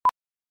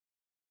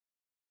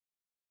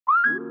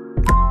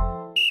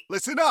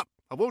Listen up.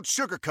 I won't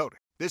sugarcoat it.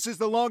 This is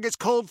the longest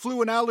cold,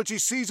 flu, and allergy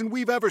season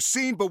we've ever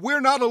seen, but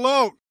we're not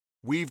alone.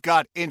 We've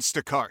got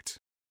Instacart.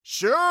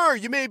 Sure,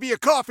 you may be a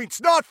coughing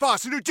snot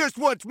faucet who just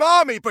wants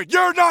mommy, but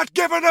you're not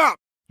giving up.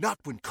 Not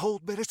when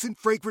cold medicine,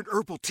 fragrant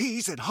herbal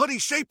teas, and honey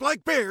shaped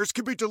like bears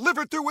can be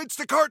delivered through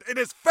Instacart in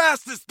as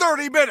fast as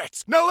 30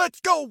 minutes. Now let's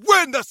go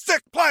win the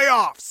sick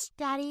playoffs.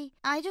 Daddy,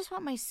 I just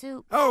want my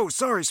soup. Oh,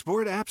 sorry,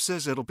 Sport. App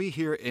says it'll be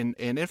here in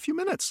a few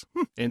minutes.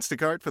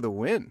 Instacart for the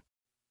win.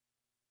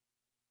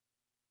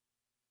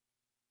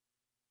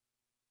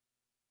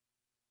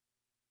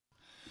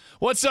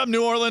 What's up,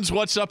 New Orleans?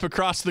 What's up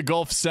across the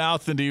Gulf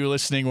South? And to you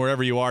listening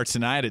wherever you are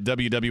tonight at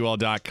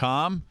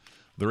WWL.com,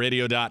 the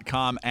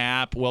radio.com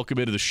app. Welcome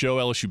into the show.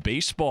 LSU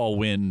baseball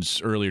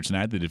wins earlier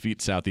tonight. They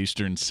defeat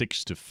Southeastern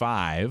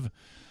 6-5. We'll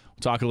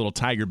talk a little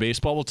Tiger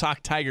baseball. We'll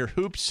talk Tiger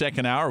hoops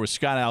second hour with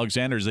Scott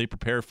Alexander as they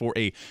prepare for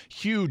a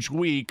huge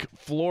week.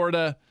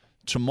 Florida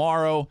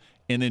tomorrow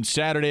and then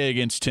Saturday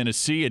against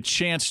Tennessee. A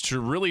chance to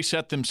really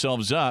set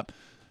themselves up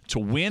to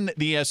win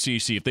the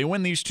SEC. If they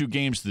win these two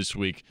games this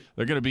week,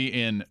 they're going to be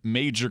in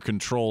major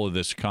control of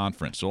this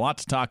conference. So a lot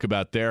to talk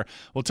about there.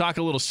 We'll talk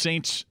a little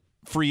Saints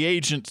free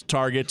agent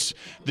targets.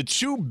 The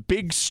two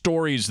big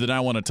stories that I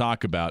want to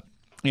talk about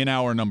in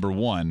hour number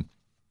one.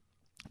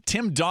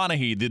 Tim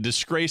Donaghy, the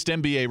disgraced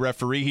NBA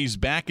referee, he's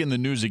back in the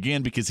news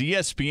again because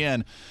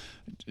ESPN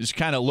is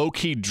kind of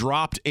low-key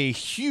dropped a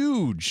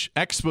huge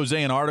expose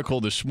and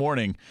article this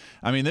morning.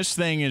 I mean, this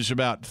thing is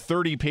about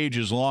 30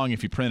 pages long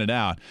if you print it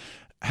out.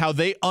 How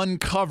they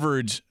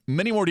uncovered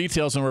many more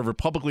details than were ever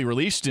publicly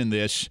released in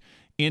this,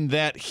 in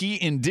that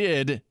he and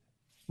did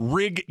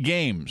rig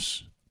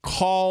games,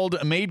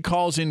 made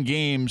calls in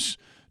games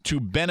to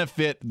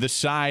benefit the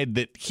side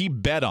that he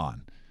bet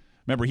on.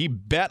 Remember, he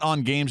bet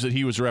on games that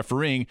he was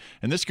refereeing,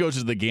 and this goes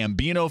to the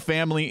Gambino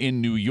family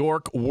in New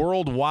York,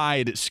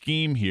 worldwide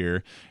scheme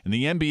here. And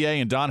the NBA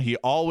and Donaghy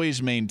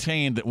always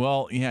maintained that,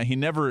 well, yeah, he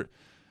never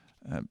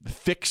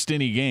fixed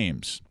any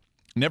games,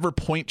 never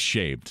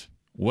point-shaved.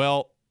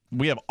 Well,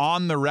 we have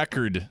on the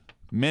record,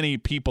 many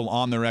people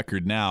on the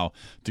record now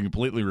to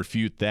completely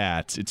refute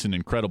that. It's an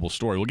incredible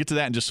story. We'll get to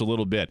that in just a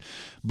little bit.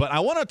 But I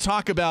want to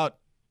talk about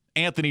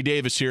Anthony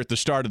Davis here at the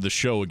start of the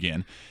show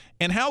again,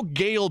 and how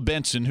Gayle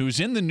Benson, who's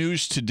in the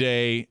news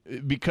today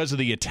because of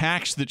the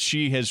attacks that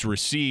she has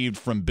received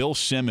from Bill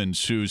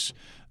Simmons, who's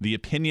the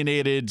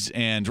opinionated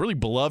and really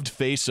beloved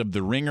face of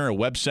The Ringer, a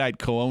website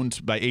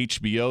co-owned by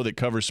HBO that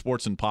covers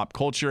sports and pop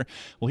culture.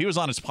 Well, he was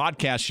on his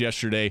podcast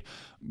yesterday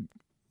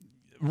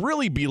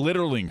really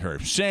belittling her,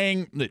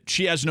 saying that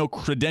she has no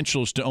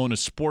credentials to own a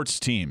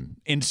sports team,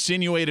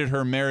 insinuated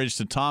her marriage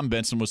to Tom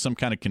Benson was some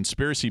kind of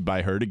conspiracy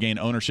by her to gain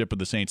ownership of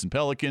the Saints and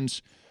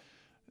Pelicans,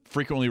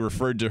 frequently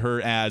referred to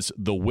her as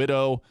the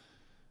widow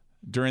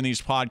during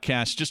these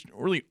podcasts, just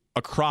really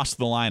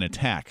across-the-line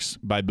attacks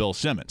by Bill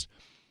Simmons.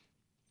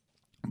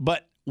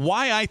 But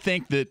why I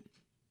think that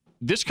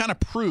this kind of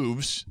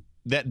proves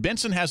that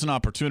Benson has an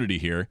opportunity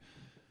here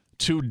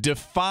to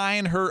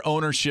define her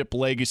ownership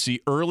legacy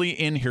early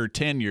in her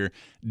tenure,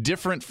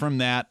 different from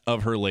that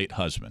of her late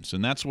husband's.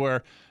 And that's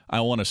where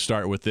I want to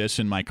start with this.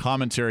 And my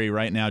commentary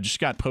right now just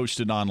got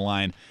posted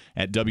online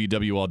at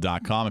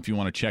WWL.com if you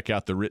want to check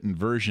out the written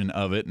version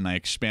of it, and I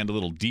expand a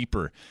little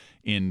deeper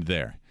in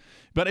there.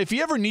 But if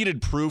you ever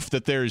needed proof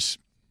that there's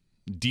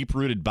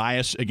deep-rooted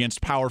bias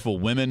against powerful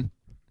women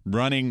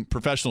running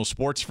professional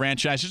sports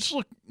franchises, just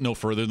look no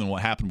further than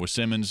what happened with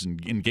Simmons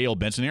and Gayle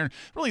Benson here.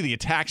 Really the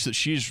attacks that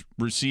she's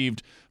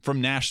received from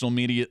national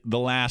media the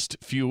last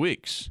few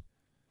weeks.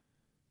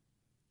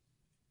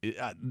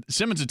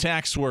 Simmons'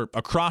 attacks were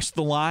across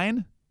the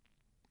line,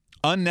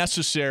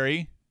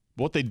 unnecessary.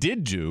 What they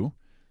did do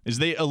is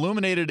they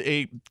illuminated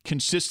a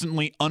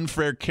consistently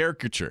unfair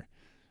caricature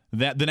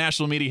that the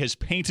national media has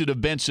painted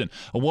of Benson,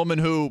 a woman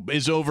who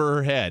is over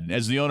her head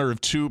as the owner of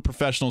two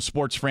professional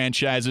sports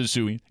franchises,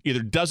 who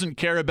either doesn't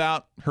care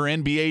about her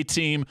NBA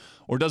team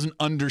or doesn't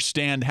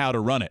understand how to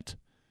run it.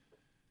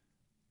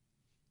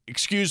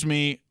 Excuse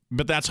me,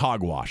 but that's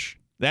hogwash.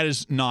 That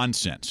is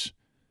nonsense.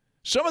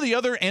 Some of the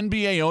other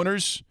NBA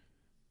owners,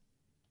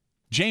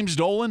 James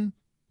Dolan,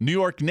 New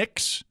York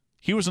Knicks,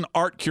 he was an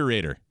art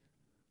curator.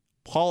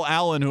 Paul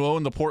Allen, who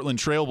owned the Portland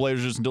Trail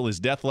Blazers until his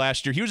death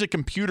last year, he was a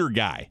computer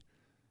guy.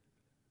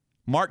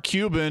 Mark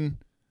Cuban,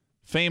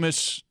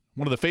 famous,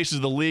 one of the faces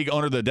of the league,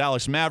 owner of the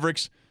Dallas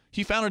Mavericks,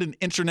 he founded an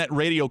internet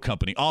radio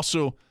company,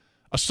 also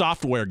a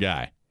software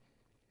guy.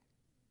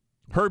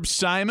 Herb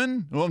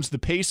Simon, who owns the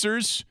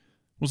Pacers,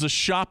 was a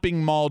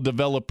shopping mall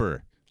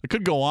developer. I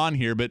could go on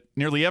here, but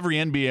nearly every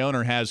NBA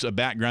owner has a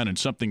background in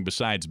something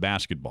besides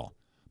basketball.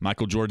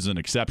 Michael Jordan's an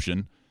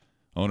exception,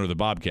 owner of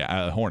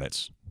the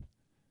Hornets.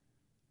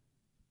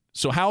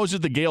 So how is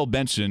it that Gayle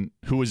Benson,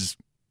 who was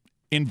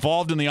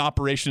involved in the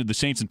operation of the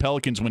Saints and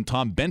Pelicans when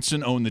Tom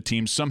Benson owned the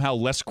team, somehow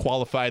less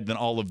qualified than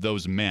all of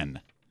those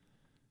men?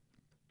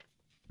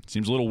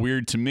 Seems a little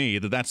weird to me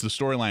that that's the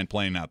storyline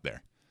playing out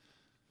there.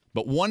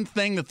 But one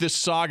thing that this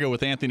saga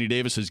with Anthony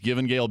Davis has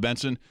given Gayle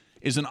Benson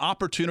is an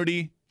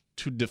opportunity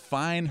to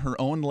define her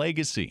own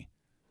legacy.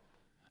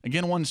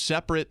 Again, one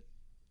separate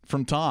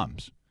from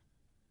Tom's.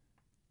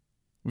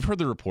 We've heard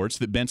the reports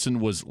that Benson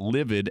was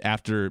livid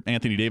after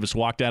Anthony Davis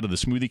walked out of the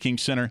Smoothie King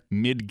Center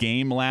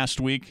mid-game last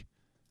week,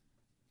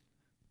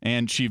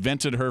 and she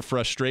vented her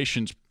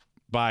frustrations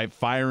by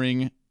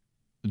firing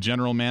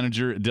general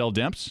manager Dell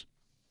Demps.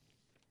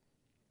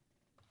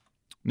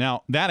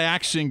 Now, that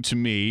axing to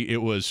me,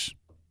 it was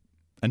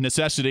a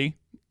necessity.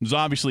 It was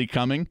obviously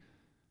coming.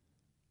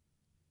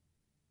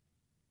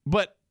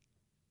 But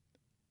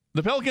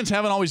the Pelicans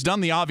haven't always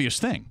done the obvious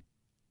thing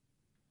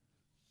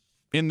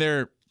in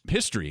their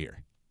history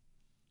here.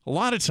 A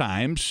lot of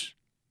times,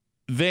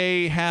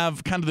 they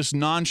have kind of this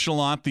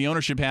nonchalant, the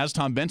ownership has,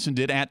 Tom Benson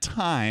did at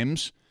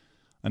times,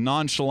 a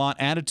nonchalant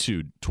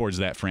attitude towards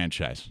that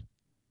franchise.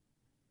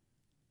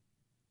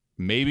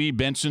 Maybe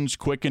Benson's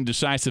quick and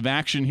decisive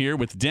action here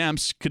with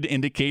Demps could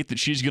indicate that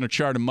she's going to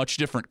chart a much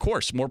different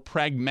course, more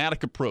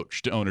pragmatic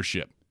approach to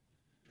ownership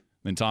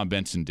than Tom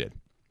Benson did.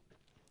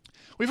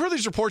 We've heard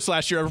these reports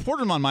last year. I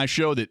reported them on my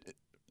show that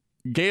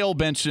Gail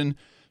Benson,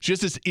 she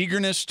has this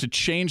eagerness to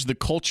change the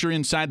culture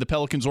inside the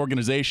Pelicans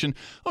organization.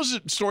 Those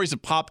are stories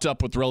that popped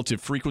up with relative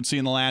frequency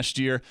in the last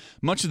year.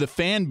 Much of the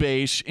fan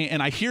base,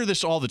 and I hear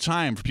this all the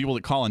time for people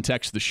that call and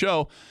text the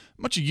show,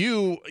 much of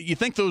you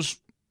think those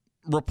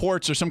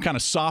reports are some kind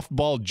of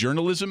softball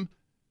journalism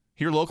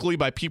here locally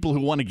by people who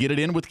want to get it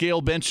in with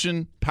Gail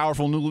Benson,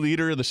 powerful new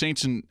leader of the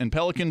Saints and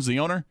Pelicans, the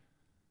owner.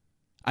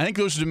 I think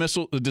those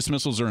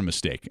dismissals are a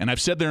mistake, and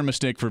I've said they're a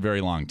mistake for a very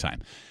long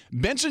time.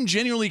 Benson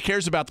genuinely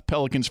cares about the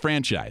Pelicans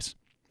franchise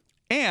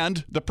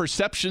and the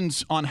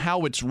perceptions on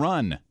how it's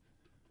run.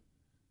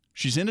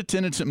 She's in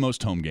attendance at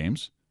most home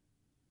games.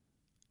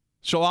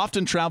 She'll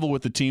often travel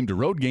with the team to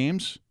road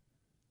games.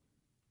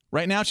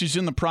 Right now, she's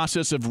in the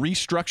process of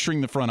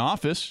restructuring the front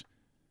office.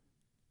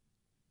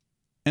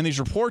 And these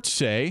reports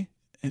say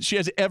she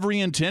has every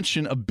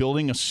intention of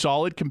building a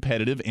solid,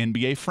 competitive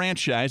NBA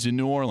franchise in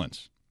New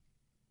Orleans.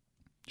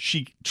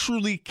 She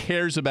truly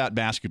cares about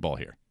basketball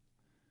here.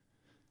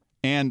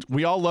 And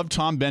we all love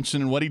Tom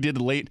Benson and what he did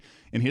late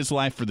in his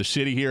life for the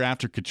city here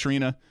after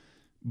Katrina.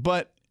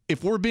 But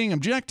if we're being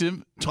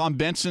objective, Tom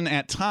Benson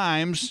at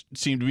times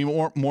seemed to be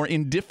more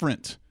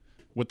indifferent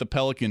with the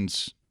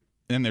Pelicans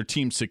and their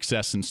team's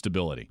success and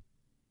stability.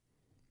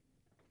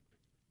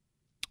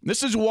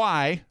 This is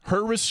why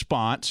her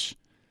response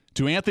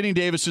to Anthony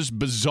Davis's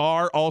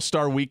bizarre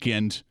All-Star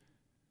weekend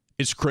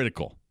is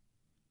critical.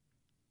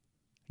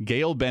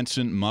 Gail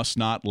Benson must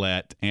not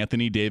let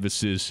Anthony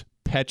Davis's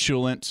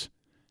petulant,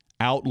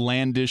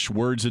 outlandish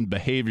words and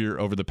behavior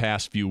over the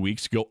past few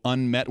weeks go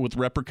unmet with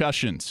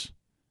repercussions.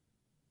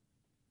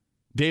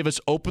 Davis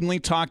openly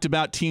talked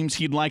about teams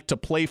he'd like to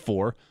play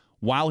for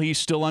while he's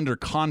still under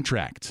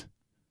contract.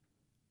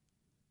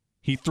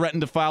 He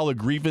threatened to file a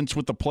grievance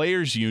with the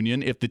players'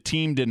 union if the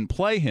team didn't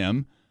play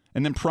him,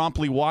 and then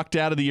promptly walked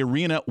out of the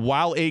arena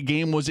while a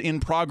game was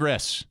in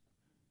progress.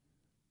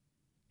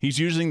 He's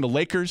using the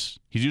Lakers,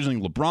 he's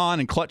using LeBron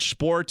and Clutch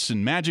Sports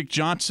and Magic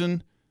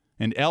Johnson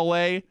and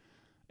L.A.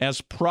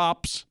 as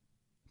props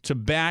to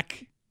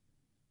back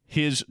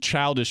his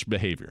childish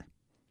behavior.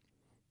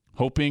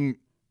 Hoping,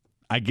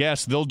 I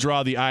guess, they'll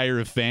draw the ire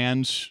of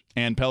fans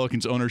and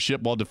Pelicans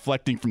ownership while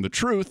deflecting from the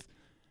truth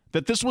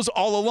that this was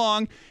all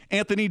along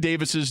Anthony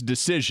Davis's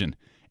decision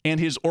and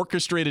his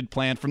orchestrated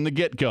plan from the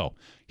get-go.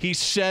 He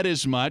said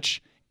as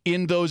much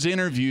in those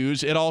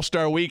interviews at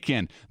All-Star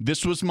Weekend.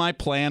 This was my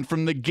plan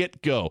from the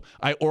get-go.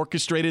 I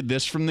orchestrated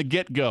this from the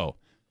get-go.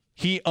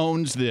 He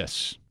owns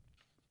this.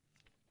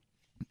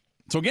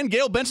 So again,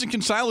 Gail Benson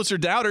can silence her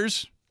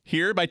doubters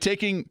here by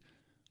taking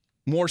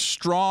more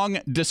strong,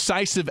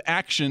 decisive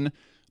action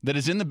that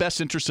is in the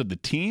best interest of the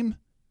team,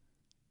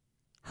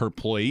 her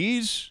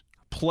employees,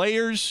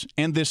 players,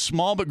 and this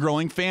small but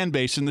growing fan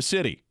base in the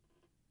city.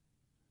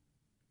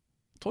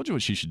 I told you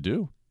what she should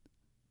do.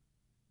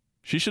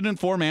 She should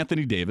inform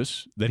Anthony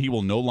Davis that he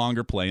will no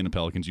longer play in a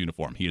Pelicans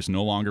uniform. He is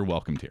no longer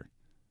welcomed here.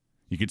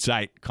 You could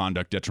cite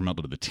conduct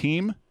detrimental to the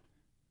team.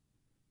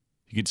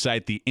 You could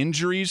cite the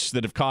injuries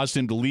that have caused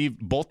him to leave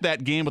both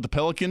that game with the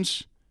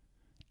Pelicans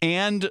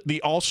and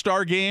the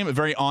All-Star game, a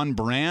very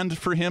on-brand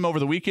for him over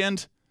the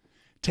weekend.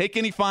 Take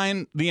any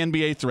fine the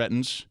NBA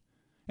threatens,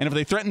 and if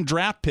they threaten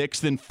draft picks,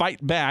 then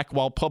fight back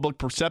while public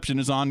perception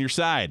is on your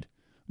side.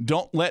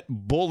 Don't let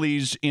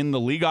bullies in the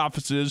league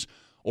offices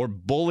or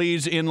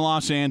bullies in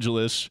Los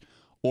Angeles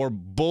or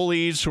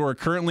bullies who are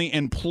currently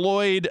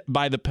employed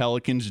by the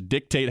Pelicans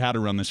dictate how to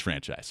run this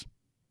franchise.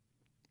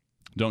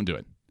 Don't do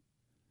it.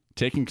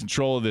 Taking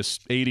control of this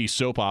 80s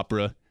soap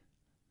opera, I'm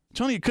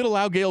telling you, it could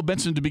allow Gail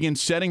Benson to begin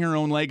setting her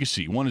own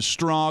legacy. One is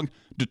strong,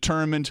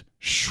 determined,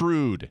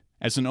 shrewd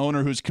as an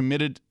owner who's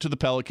committed to the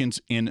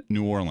Pelicans in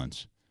New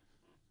Orleans.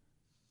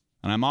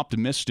 And I'm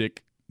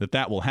optimistic that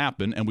that will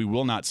happen, and we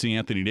will not see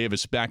Anthony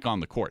Davis back on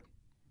the court.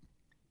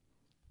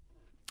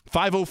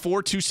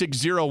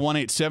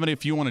 504-260-1870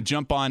 if you want to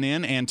jump on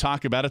in and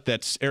talk about it.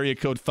 That's area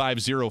code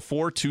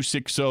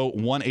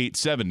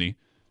 504-260-1870.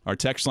 Our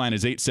text line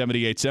is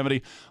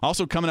 870-870.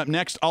 Also coming up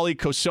next, Oleh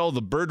Kosel,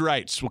 the bird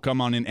rights, will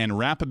come on in and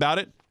rap about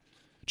it.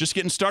 Just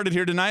getting started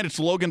here tonight. It's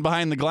Logan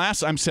Behind the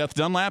Glass. I'm Seth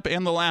Dunlap,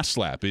 and The Last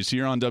Slap is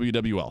here on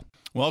WWL.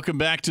 Welcome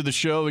back to the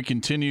show. We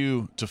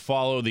continue to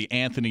follow the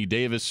Anthony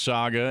Davis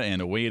saga and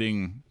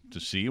awaiting to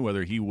see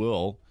whether he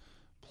will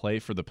play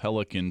for the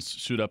Pelicans,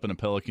 suit up in a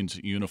Pelicans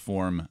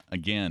uniform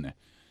again.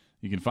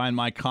 You can find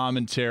my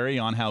commentary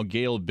on how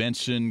Gail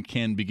Benson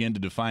can begin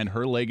to define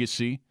her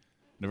legacy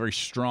in a very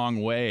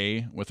strong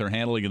way with her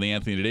handling of the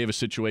Anthony Davis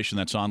situation.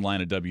 That's online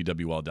at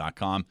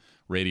WWL.com,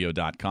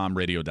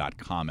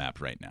 radio.com app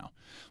right now.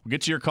 We'll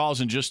get to your calls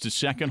in just a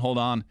second. Hold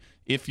on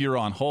if you're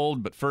on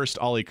hold. But first,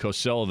 Oleh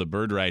Kosel of the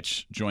Bird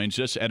Rights joins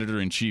us,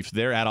 editor-in-chief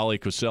there at Oleh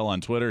Kosel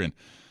on Twitter. And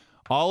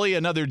Oleh,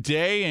 another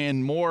day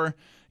and more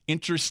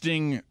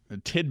interesting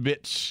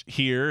tidbits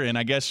here. And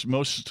I guess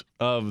most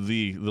of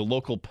the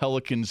local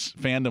Pelicans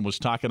fandom was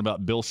talking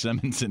about Bill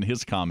Simmons and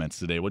his comments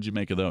today. What'd you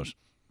make of those?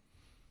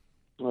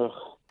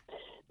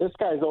 This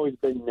guy's always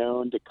been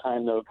known to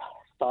kind of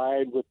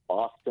side with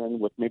Boston,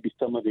 with maybe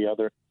some of the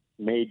other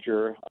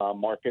major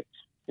markets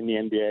in the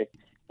NBA.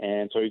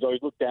 And so he's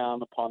always looked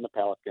down upon the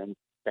Pelicans,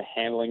 the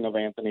handling of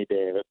Anthony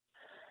Davis.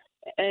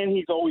 And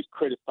he's always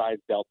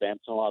criticized Del Benson,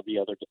 a lot of the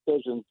other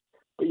decisions.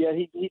 But yeah,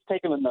 he's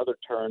taken another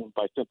turn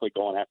by simply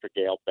going after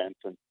Gail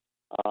Benson.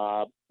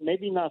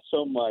 Maybe not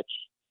so much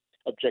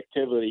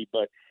objectivity,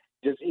 but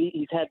just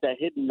he's had that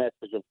hidden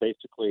message of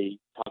basically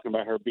talking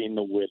about her being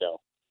the widow,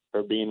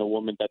 her being a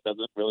woman that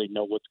doesn't really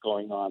know what's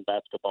going on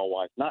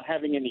basketball-wise, not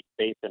having any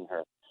faith in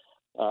her.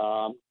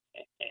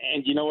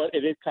 And you know what?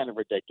 It is kind of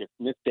ridiculous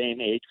in this day and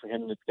age for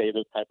him to say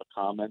those type of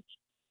comments.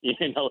 You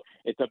know,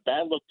 it's a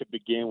bad look to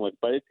begin with,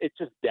 but it's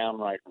just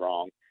downright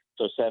wrong.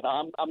 So, Seth,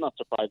 I'm not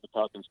surprised the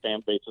Pelicans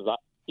fan base has,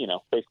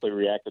 basically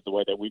reacted the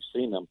way that we've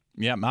seen them.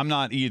 Yeah, I'm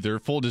not either.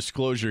 Full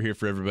disclosure here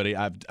for everybody.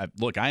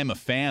 Look, I am a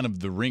fan of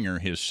the Ringer,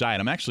 his site.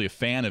 I'm actually a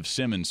fan of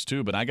Simmons,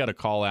 too, but I got to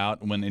call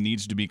out when it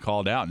needs to be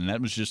called out, and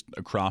that was just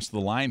across the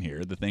line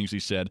here, the things he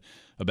said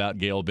about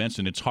Gail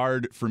Benson. It's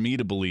hard for me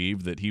to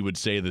believe that he would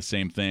say the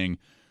same thing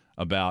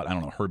about, I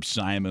don't know, Herb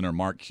Simon or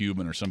Mark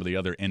Cuban or some of the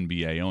other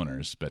NBA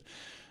owners, but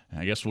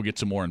I guess we'll get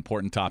to more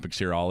important topics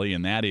here, Ollie,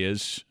 and that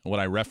is what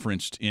I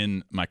referenced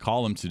in my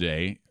column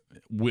today.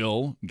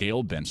 Will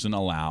Gail Benson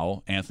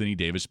allow Anthony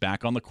Davis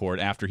back on the court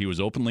after he was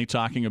openly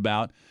talking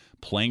about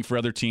playing for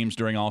other teams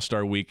during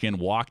All-Star Weekend,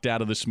 walked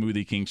out of the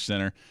Smoothie King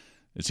Center?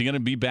 Is he going to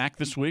be back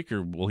this week,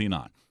 or will he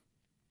not?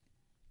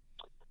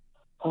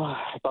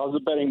 If I was a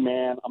betting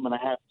man, I'm going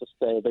to have to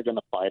say they're going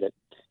to fight it.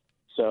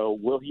 So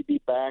will he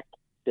be back?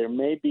 There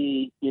may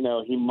be,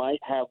 he might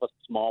have a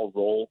small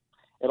role.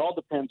 It all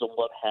depends on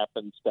what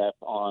happens, Seth,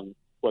 on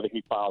whether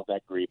he files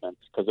that grievance,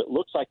 because it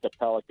looks like the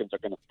Pelicans are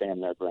going to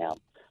stand their ground.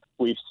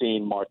 We've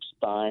seen Mark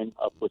Stein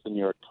up with the New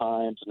York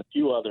Times and a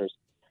few others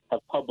have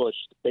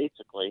published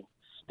basically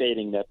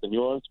stating that the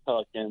New Orleans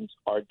Pelicans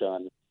are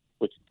done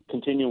with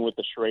continuing with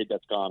the charade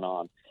that's gone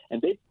on.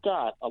 And they've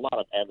got a lot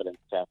of evidence,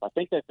 Seth. I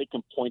think that they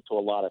can point to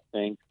a lot of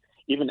things.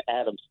 Even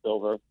Adam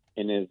Silver,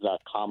 in his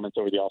comments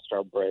over the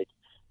All-Star break,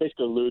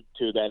 basically alluded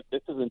to that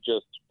this isn't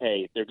just,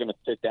 hey, they're going to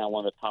sit down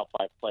one of the top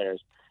 5 players.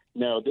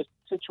 No, this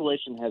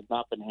situation has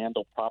not been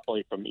handled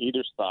properly from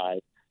either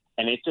side,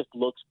 and it just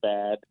looks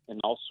bad in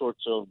all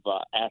sorts of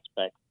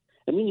aspects.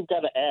 And then you've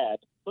got to add,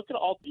 look at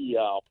all the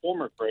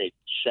former greats,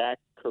 Shaq,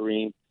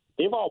 Kareem.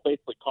 They've all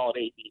basically called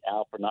AD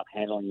out for not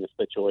handling the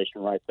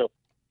situation right. So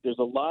there's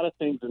a lot of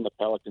things in the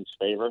Pelicans'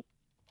 favor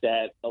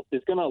that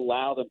is going to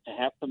allow them to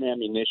have some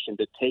ammunition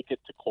to take it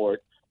to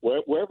court,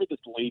 wherever this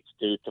leads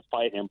to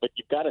fight him. But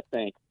you've got to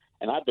think,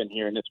 and I've been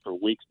hearing this for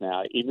weeks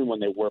now, even when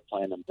they were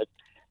playing him, that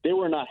they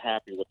were not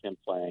happy with him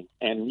playing.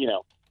 And,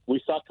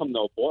 we saw come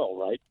no boil,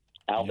 right?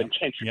 Alvin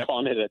Gentry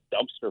calling it a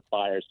dumpster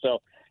fire. So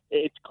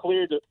it's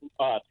clear to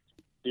us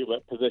the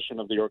position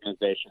of the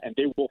organization, and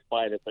they will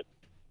fight it, but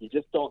you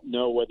just don't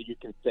know whether you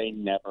can say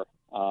never.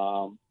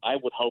 I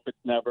would hope it's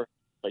never,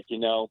 but,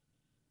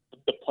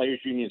 the Players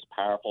Union is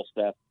powerful,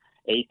 Steph.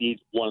 AD is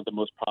one of the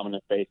most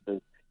prominent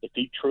faces. If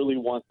he truly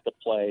wants to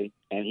play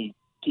and he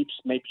keeps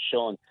maybe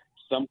showing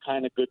some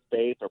kind of good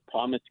faith or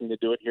promising to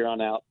do it here on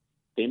out,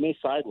 they may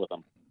side with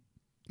him.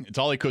 It's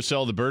Oleh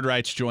Kosel, the Bird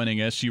Rights, joining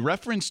us. You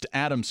referenced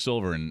Adam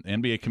Silver and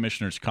NBA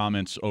Commissioner's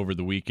comments over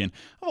the weekend.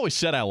 I've always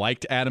said I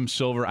liked Adam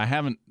Silver. I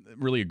haven't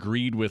really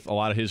agreed with a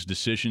lot of his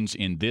decisions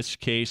in this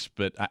case,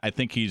 but I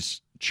think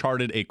he's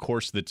charted a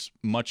course that's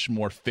much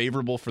more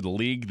favorable for the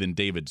league than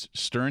David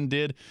Stern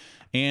did.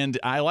 And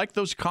I like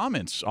those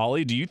comments.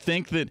 Ollie, do you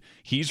think that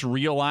he's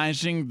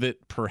realizing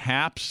that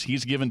perhaps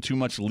he's given too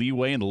much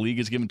leeway and the league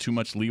has given too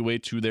much leeway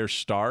to their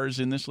stars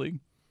in this league?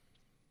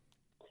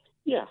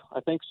 Yeah,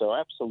 I think so.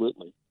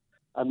 Absolutely.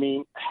 I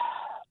mean,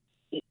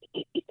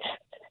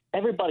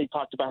 everybody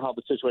talked about how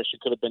the situation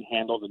could have been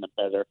handled in a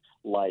better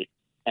light.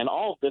 And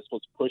all of this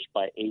was pushed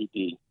by AD.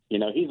 He's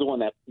the one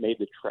that made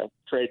the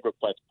trade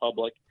request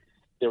public.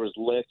 There was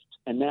lists.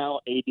 And now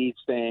AD's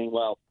saying,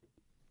 well,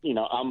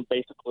 I'm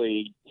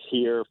basically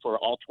here for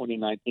all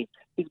 2019.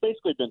 He's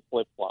basically been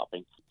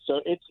flip-flopping.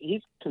 So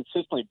he's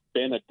consistently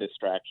been a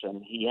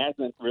distraction. He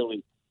hasn't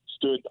really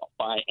stood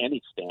by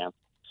any stance.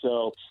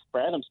 So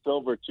for Adam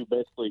Silver to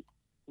basically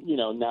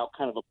now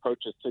kind of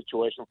approach a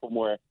situation from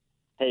where,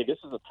 hey, this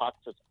is a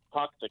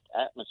toxic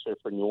atmosphere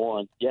for New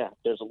Orleans. Yeah,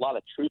 there's a lot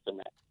of truth in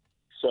that.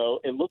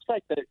 So it looks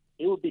like that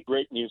it would be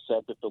great news,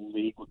 Seth, that the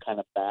league would kind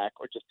of back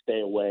or just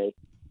stay away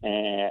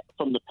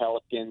from the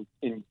Pelicans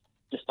in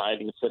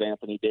deciding to sit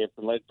Anthony Davis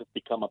and let it just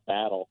become a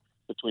battle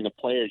between the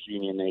players'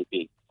 union and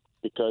AD.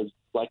 Because,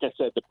 like I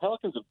said, the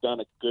Pelicans have done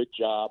a good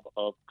job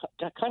of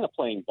kind of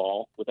playing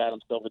ball with Adam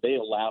Silver. They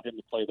allowed him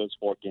to play those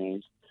 4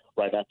 games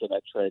right after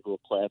that trade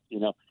request,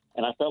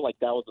 and I felt like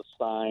that was a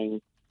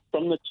sign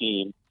from the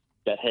team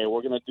that, hey,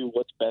 we're going to do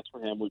what's best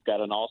for him. We've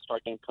got an all-star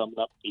game coming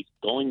up. He's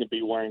going to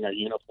be wearing our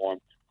uniform.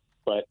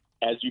 But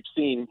as you've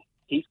seen,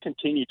 he's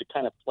continued to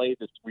kind of play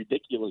this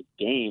ridiculous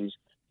games,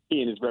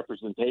 he and his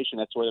representation.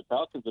 That's where the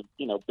Pelicans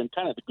have, been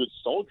kind of the good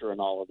soldier in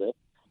all of this.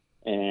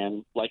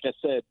 And like I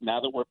said, now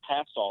that we're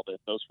past all this,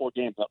 those 4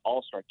 games, that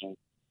all-star game,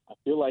 I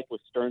feel like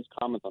with Stern's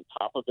comments on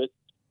top of it,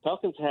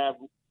 Pelicans have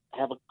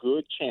a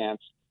good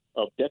chance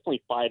of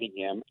definitely fighting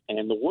him.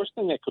 And the worst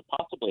thing that could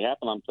possibly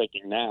happen, I'm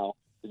thinking now,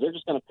 is they're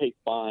just going to pay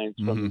fines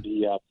from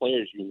the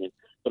players' union.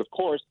 But, of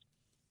course,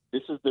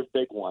 this is their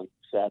big one,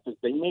 Seth, is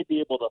they may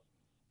be able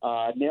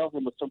to nail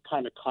him with some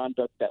kind of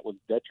conduct that was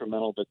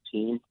detrimental to the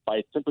team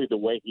by simply the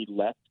way he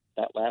left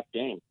that last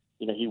game.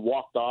 He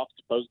walked off.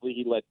 Supposedly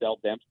he let Dell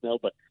Demps know.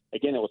 But,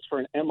 again, it was for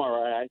an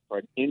MRI for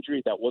an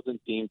injury that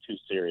wasn't deemed too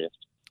serious.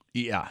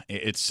 Yeah,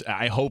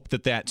 I hope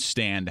that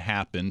stand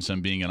happens.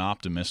 I'm being an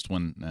optimist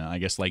when, I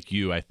guess like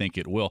you, I think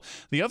it will.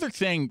 The other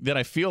thing that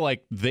I feel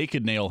like they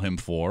could nail him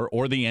for,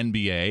 or the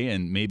NBA,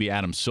 and maybe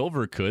Adam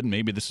Silver could, and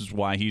maybe this is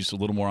why he's a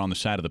little more on the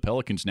side of the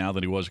Pelicans now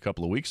than he was a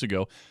couple of weeks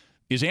ago,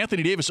 is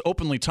Anthony Davis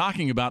openly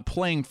talking about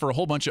playing for a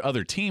whole bunch of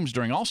other teams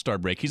during All-Star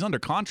break. He's under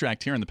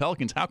contract here in the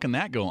Pelicans. How can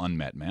that go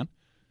unmet, man?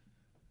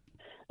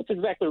 That's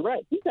exactly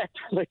right. He's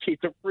acting like he's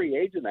a free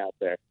agent out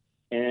there.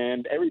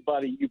 And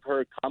everybody you've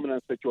heard comment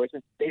on the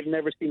situation, they've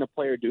never seen a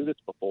player do this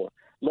before,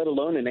 let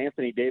alone in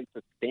Anthony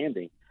Davis'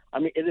 standing. I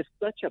mean, it is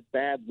such a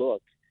bad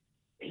look.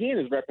 He and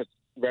his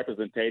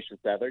representation,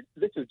 Seth,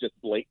 this is just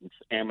blatant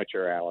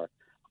amateur hour.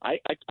 I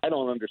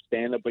don't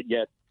understand it, but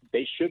yet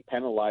they should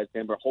penalize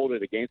him or hold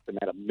it against him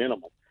at a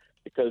minimum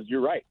because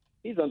you're right.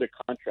 He's under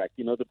contract.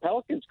 The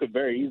Pelicans could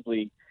very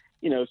easily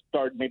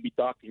start maybe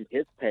docking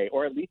his pay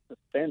or at least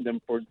suspend him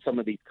for some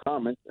of these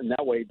comments, and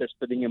that way they're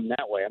sitting him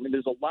that way. I mean,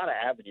 there's a lot of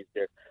avenues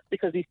there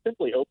because he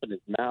simply opened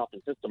his mouth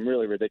and said some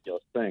really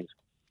ridiculous things.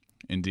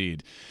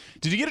 Indeed.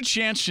 Did you get a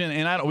chance,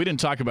 and we didn't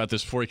talk about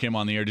this before he came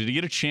on the air, did you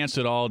get a chance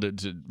at all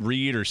to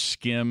read or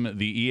skim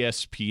the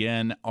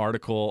ESPN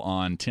article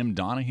on Tim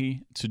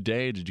Donaghy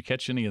today? Did you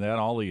catch any of that,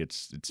 Ollie?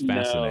 It's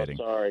fascinating.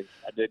 No, sorry.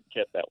 I didn't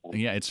catch that one.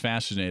 Yeah, it's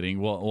fascinating.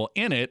 Well,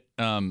 in it,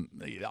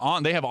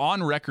 they have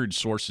on-record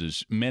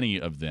sources, many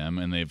of them,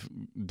 and they've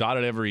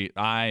dotted every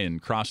I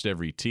and crossed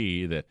every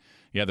T that,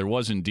 yeah, there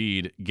was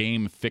indeed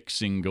game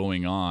fixing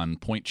going on,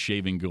 point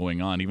shaving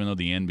going on, even though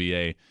the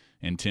NBA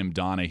and Tim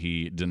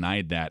Donaghy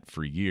denied that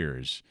for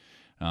years.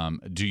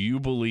 Do you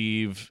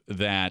believe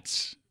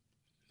that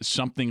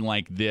something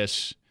like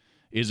this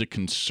is a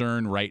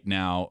concern right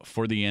now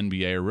for the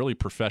NBA or really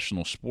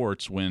professional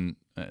sports when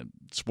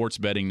sports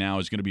betting now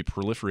is going to be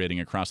proliferating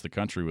across the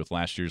country with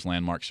last year's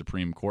landmark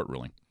Supreme Court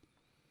ruling?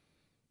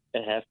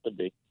 It has to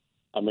be.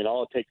 I mean,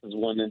 all it takes is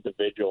one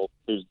individual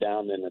who's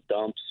down in the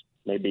dumps,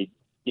 maybe,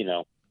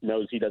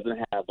 knows he doesn't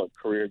have a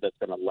career that's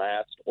going to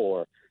last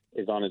or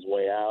is on his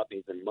way out,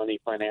 he's in money,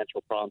 financial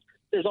problems.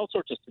 There's all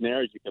sorts of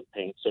scenarios you can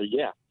paint. So,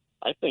 yeah,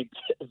 I think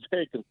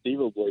very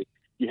conceivably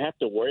you have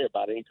to worry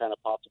about any kind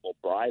of possible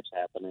bribes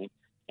happening.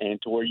 And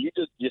to where you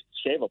just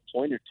shave a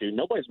point or two,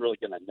 nobody's really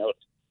going to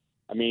notice.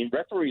 I mean,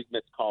 referees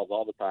miss calls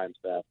all the time,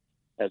 Seth,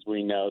 as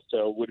we know.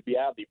 So would it be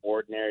out of the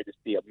ordinary to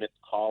see a missed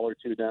call or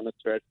two down the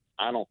stretch?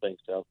 I don't think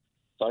so.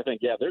 So I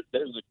think, yeah, there's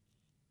a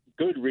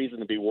good reason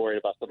to be worried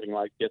about something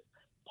like this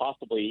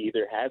possibly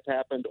either has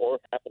happened or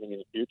happening in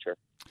the future.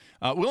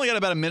 We only got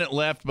about a minute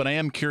left, but I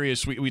am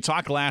curious. We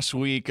talked last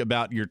week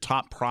about your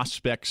top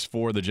prospects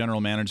for the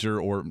general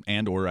manager or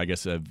I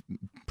guess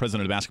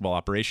president of the basketball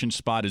operations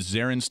spot. Is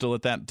Zarin still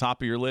at that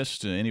top of your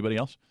list? Anybody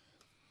else?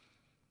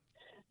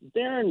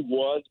 Zarin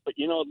was, but,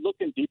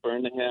 looking deeper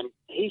into him,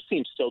 he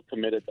seems so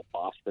committed to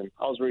Boston.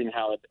 I was reading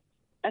how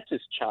that's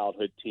his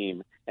childhood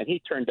team, and he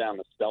turned down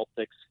the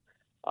Celtics.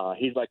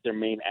 He's like their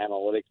main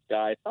analytics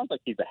guy. It sounds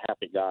like he's a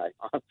happy guy,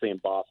 honestly, in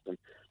Boston.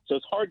 So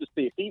it's hard to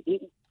see. If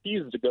he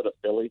uses to go to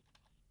Philly,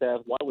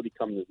 Seth, why would he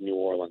come to New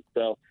Orleans?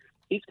 So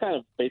he's kind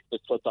of basically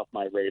slipped off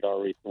my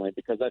radar recently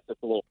because that's just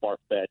a little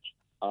far-fetched.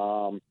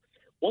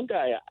 One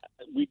guy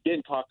we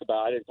didn't talk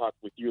about, I didn't talk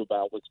with you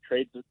about, was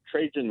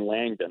Trajan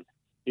Langdon.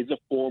 He's a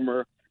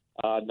former,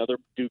 another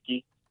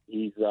Dookie.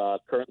 He's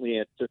currently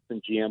an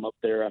assistant GM up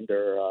there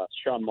under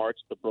Sean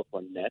Marks, the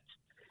Brooklyn Nets.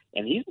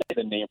 And he's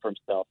made a name for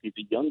himself. He's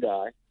a young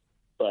guy,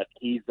 but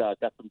he's got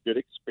some good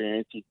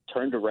experience. He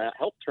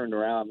helped turn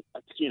around,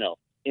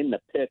 in the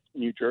Pitt,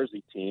 New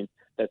Jersey team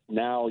that's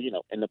now,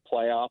 in the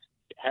playoffs.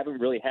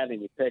 Haven't really had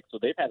any picks, so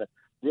they've had to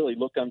really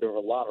look under a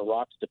lot of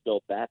rocks to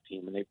build that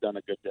team, and they've done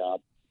a good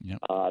job. Yep.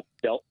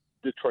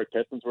 Detroit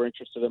Pistons were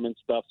interested in him and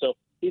stuff. So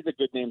he's a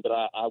good name that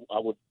I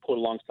would put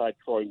alongside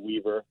Troy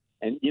Weaver.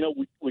 And,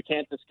 we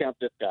can't discount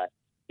this guy.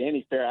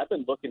 Danny Fair, I've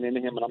been looking into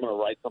him, and I'm going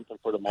to write something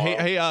for tomorrow.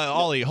 Hey,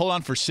 Ollie, hold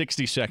on for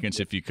 60 seconds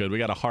if you could. We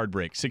got a hard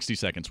break. 60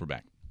 seconds, we're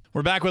back.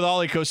 We're back with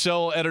Oleh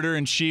Kosel,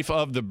 editor-in-chief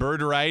of the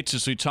Bird Rights,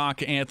 as we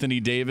talk Anthony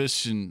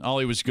Davis. And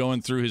Ollie was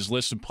going through his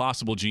list of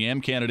possible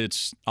GM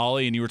candidates,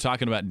 Ollie, and you were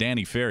talking about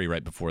Danny Ferry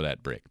right before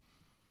that break.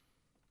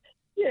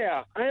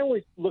 Yeah, I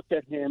always looked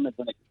at him as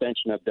an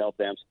extension of Dell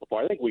Demps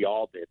before. I think we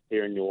all did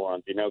here in New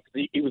Orleans, because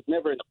he was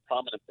never in a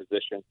prominent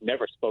position,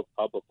 never spoke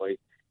publicly,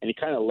 and he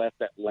kind of left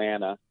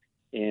Atlanta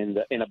in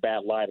a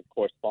bad light, of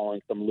course,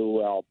 following some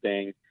Luau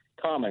Deng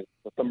comments,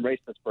 some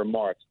racist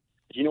remarks.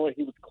 But you know what?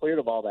 He was cleared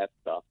of all that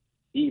stuff.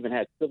 He even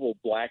had civil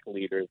black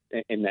leaders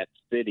in that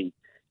city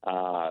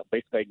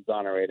basically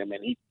exonerate him,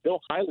 and he's still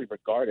highly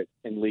regarded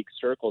in league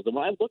circles. And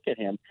when I look at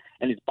him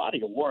and his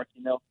body of work,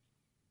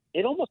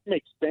 it almost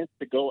makes sense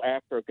to go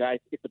after a guy.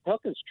 If the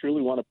Pelicans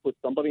truly want to put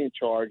somebody in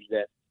charge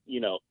that,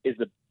 is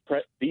a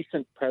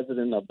decent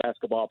president of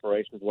basketball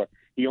operations where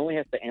he only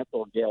has to answer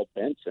Gail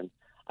Benson,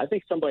 I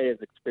think somebody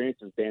as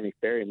experienced as Danny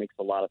Ferry makes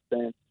a lot of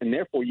sense. And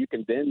therefore you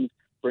can then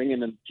bring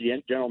in a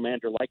general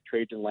manager like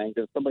Trajan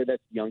Langdon, somebody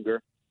that's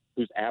younger,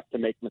 who's apt to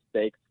make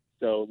mistakes.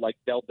 So like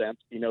Dell Demps,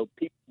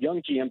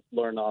 young GMs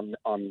learn on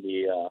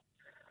the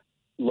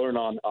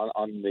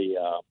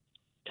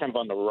kind of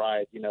on the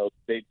rise.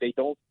 They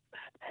don't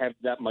have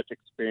that much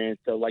experience.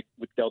 So like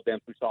with Dell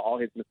Demps, we saw all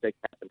his mistakes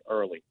happen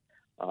early.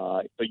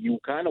 So you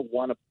kind of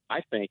want to,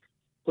 I think,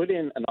 put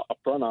in a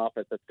front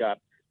office that's got,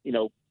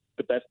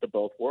 the best of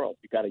both worlds.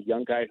 You got a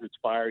young guy who's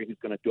fiery, who's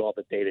going to do all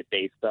the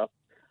day-to-day stuff.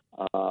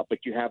 But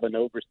you have an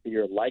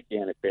overseer like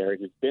Danny Ferry,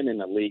 who's been in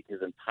the league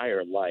his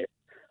entire life.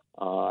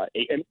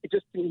 And it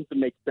just seems to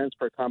make sense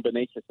for a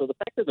combination. So the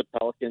fact that the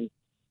Pelicans,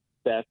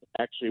 Seth,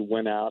 actually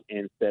went out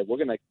and said,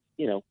 we're going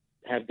to,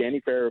 have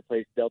Danny Ferry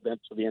replace Dell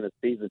Demps for the end of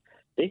the season,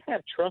 they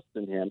have trust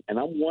in him. And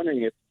I'm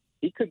wondering if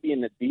he could be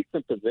in a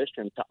decent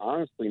position to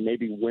honestly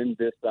maybe win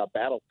this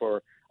battle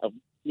for,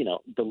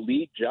 the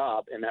lead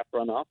job in that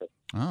front office.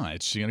 Oh,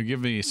 it's going to give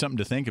me something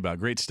to think about.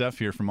 Great stuff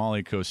here from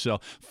Oleh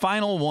Kosel.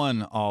 Final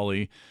one,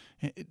 Ollie.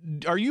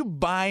 Are you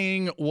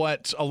buying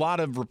what a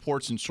lot of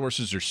reports and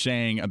sources are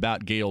saying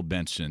about Gail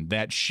Benson,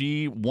 that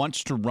she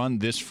wants to run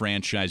this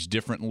franchise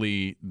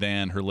differently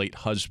than her late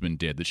husband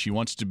did, that she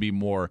wants to be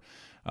more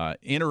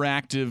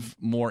interactive,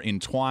 more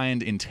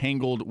entwined,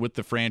 entangled with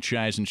the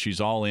franchise, and she's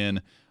all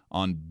in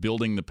on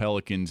building the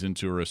Pelicans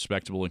into a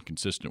respectable and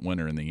consistent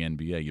winner in the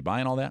NBA? You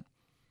buying all that?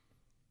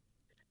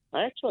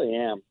 I actually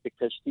am,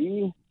 because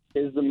she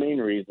is the main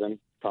reason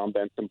Tom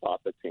Benson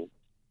bought the team.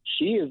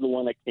 She is the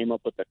one that came up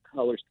with the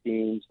color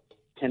schemes,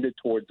 tended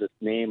towards this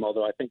name,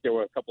 although I think there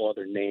were a couple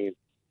other names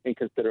in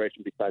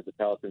consideration besides the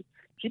Pelicans.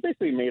 She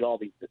basically made all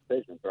these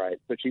decisions, right?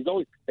 So she's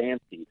always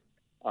fancied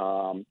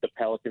the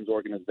Pelicans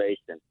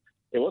organization.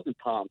 It wasn't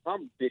Tom.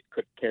 Tom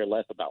could care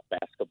less about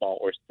basketball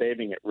or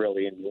saving it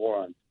really in New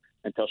Orleans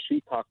until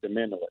she talked him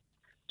into it.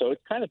 So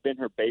it's kind of been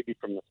her baby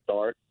from the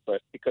start,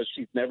 but because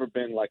she's never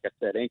been, like I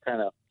said, any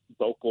kind of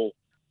vocal,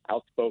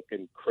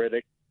 outspoken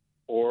critic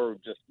or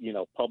just,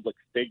 public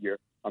figure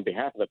on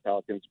behalf of the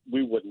Pelicans,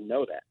 we wouldn't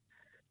know that.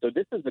 So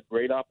this is a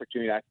great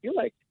opportunity. I feel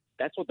like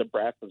that's what the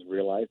brass has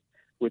realized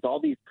with all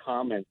these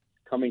comments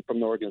coming from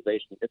the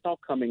organization. It's all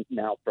coming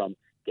now from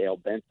Gail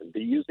Benson.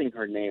 They're using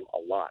her name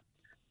a lot.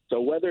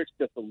 So whether it's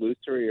just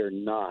illusory or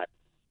not,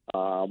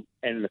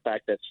 and the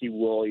fact that she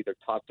will either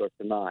talk to us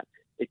or not,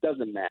 it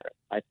doesn't matter.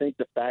 I think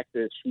the fact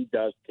is she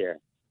does care.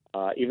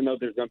 Even though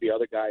there's going to be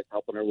other guys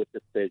helping her with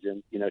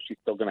decisions, she's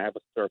still going to have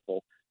a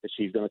circle that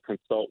she's going to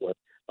consult with.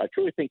 But I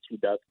truly think she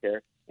does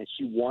care, and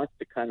she wants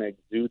to kind of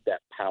exude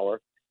that power.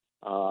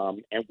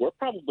 And we're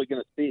probably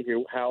going to see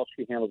here how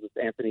she handles this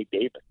Anthony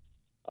Davis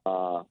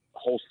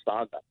whole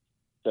saga.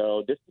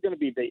 So this is going to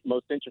be the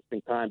most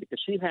interesting time because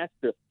she has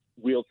to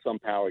wield some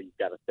power, you've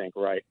got to think,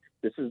 right?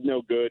 This is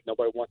no good.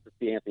 Nobody wants to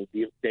see Anthony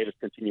Davis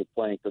continue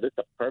playing. So this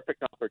is a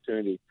perfect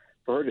opportunity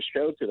for her to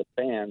show to the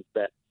fans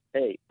that,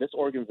 hey, this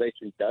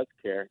organization does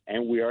care,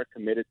 and we are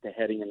committed to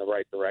heading in the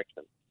right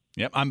direction.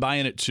 Yep, I'm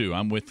buying it too.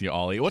 I'm with you,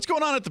 Ollie. What's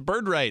going on at the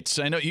Bird Rights?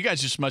 I know you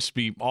guys just must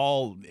be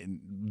all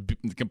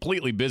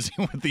completely busy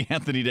with the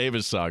Anthony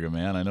Davis saga,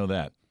 man. I know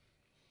that.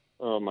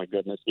 Oh, my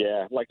goodness,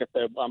 yeah. Like I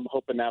said, I'm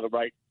hoping now to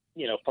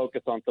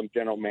focus on some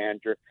general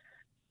manager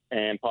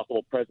and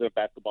possible president of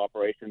basketball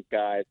operations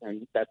guys,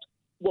 and that's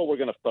what we're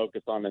going to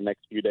focus on the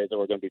next few days that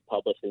we're going to be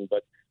publishing.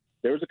 But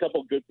there was a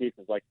couple of good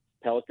pieces, like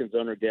Pelicans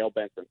owner Gail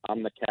Benson,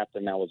 I'm the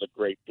captain, that was a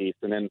great piece.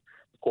 And then,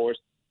 of course,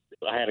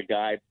 I had a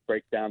guy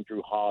break down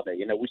Drew Holiday.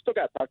 We still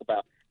got to talk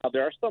about how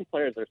there are some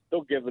players that are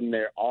still giving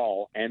their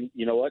all and,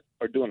 you know what,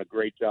 are doing a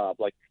great job.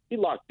 Like, he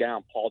locked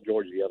down Paul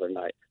George the other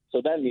night. So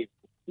that needs,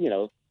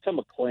 some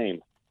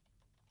acclaim.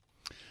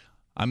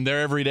 I'm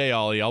there every day,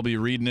 Ollie. I'll be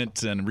reading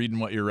it and reading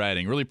what you're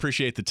writing. Really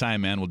appreciate the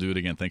time, man. We'll do it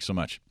again. Thanks so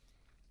much.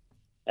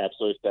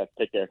 Absolutely, Seth.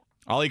 Take care.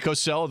 Oleh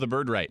Kosel of the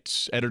Bird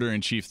Rights,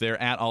 editor-in-chief there,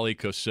 at Oleh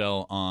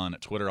Kosel on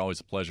Twitter.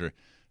 Always a pleasure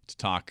to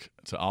talk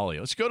to Oleh.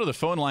 Let's go to the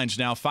phone lines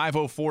now,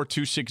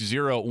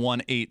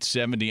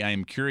 504-260-1870. I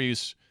am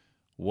curious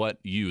what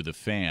you, the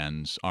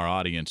fans, our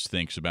audience,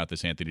 thinks about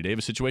this Anthony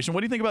Davis situation.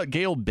 What do you think about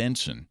Gayle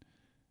Benson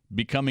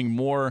becoming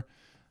more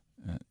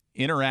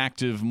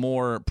interactive,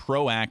 more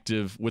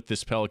proactive with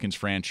this Pelicans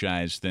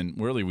franchise than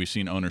really we've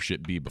seen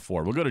ownership be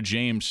before? We'll go to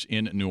James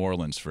in New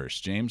Orleans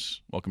first.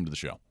 James, welcome to the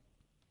show.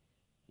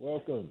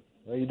 Welcome.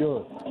 How you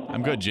doing?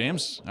 I'm good,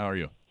 James. How are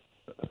you?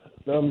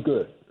 I'm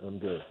good.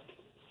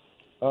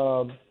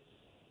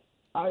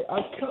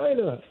 I kind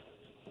of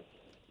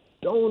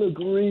don't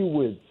agree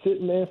with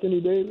sitting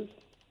Anthony Davis.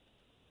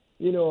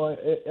 You know,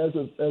 as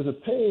a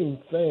paying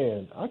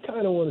fan, I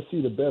kind of want to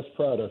see the best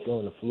product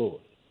on the floor.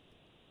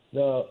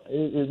 Now,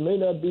 it may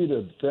not be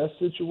the best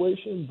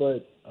situation,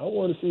 but I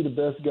want to see the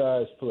best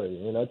guys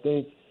play. And I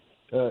think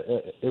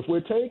if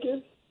we're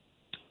tanking,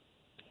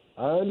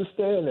 I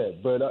understand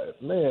that. But,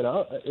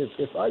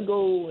 if I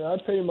go and I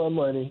pay my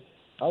money,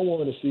 I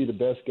want to see the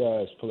best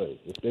guys play,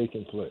 if they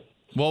can play.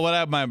 Well,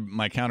 what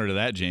my counter to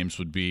that, James,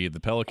 would be the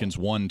Pelicans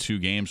won 2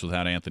 games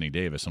without Anthony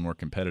Davis. I'm more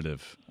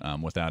competitive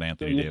without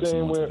Anthony Davis.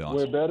 Than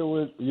we're better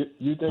with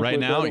you think right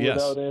we're now, better yes.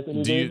 without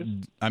Anthony Davis?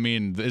 I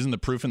mean, isn't the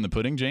proof in the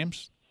pudding,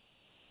 James?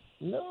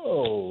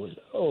 No,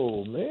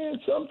 man.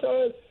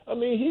 Sometimes, I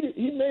mean,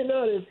 he may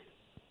not have.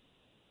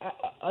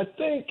 I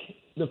think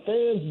the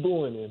fans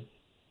booing him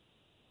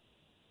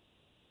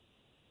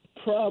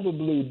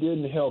probably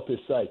didn't help his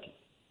psyche.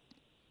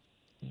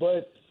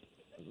 But,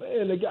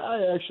 man, the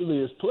guy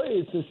actually has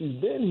played since he's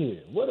been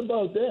here. What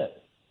about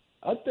that?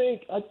 I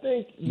think.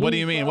 What do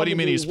you mean? What do you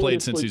mean he's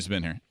played since he's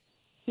been here?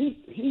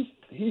 He's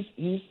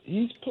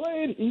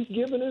played. He's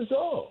given his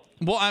all.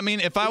 Well, I mean,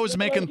 if I was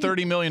making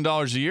 $30 million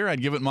a year,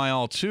 I'd give it my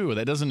all, too.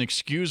 That doesn't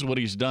excuse what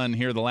he's done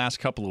here the last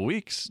couple of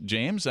weeks,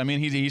 James. I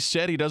mean, he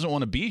said he doesn't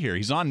want to be here.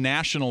 He's on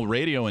national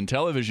radio and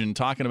television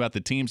talking about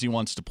the teams he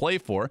wants to play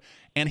for,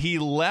 and he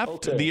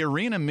left the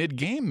arena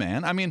mid-game,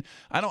 man. I mean,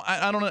 I don't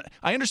know.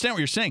 I understand what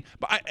you're saying,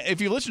 but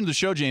if you listen to the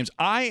show, James,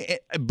 I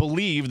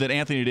believe that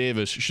Anthony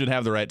Davis should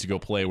have the right to go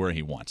play where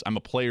he wants. I'm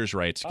a players'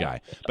 rights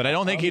guy, but I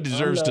don't think he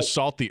deserves to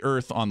salt the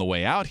earth on the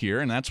way out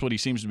here, and that's what he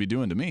seems to be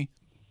doing to me.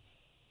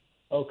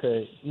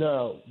 Okay.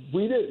 Now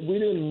we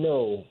didn't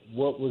know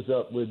what was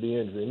up with the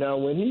injury. Now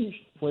when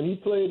he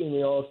played in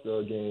the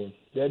All-Star game,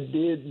 that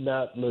did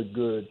not look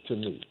good to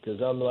me because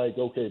I'm like,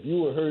 okay, if you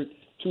were hurt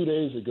 2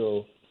 days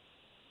ago,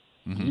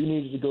 you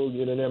needed to go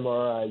get an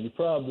MRI. You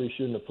probably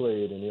shouldn't have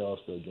played in the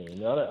All-Star game.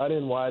 Now, I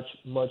didn't watch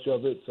much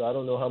of it, so I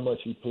don't know how much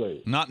he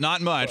played. Not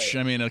much. But,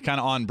 I mean, kind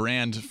of on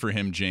brand for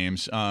him,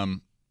 James. I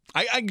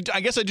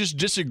guess I just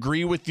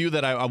disagree with you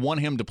that I want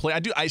him to play.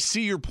 I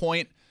see your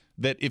point.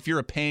 That if you're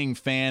a paying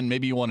fan,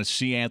 maybe you want to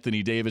see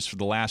Anthony Davis for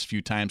the last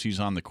few times he's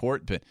on the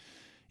court, but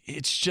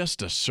it's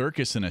just a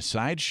circus and a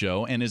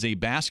sideshow. And as a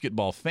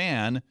basketball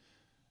fan,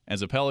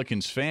 as a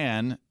Pelicans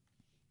fan,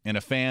 and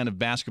a fan of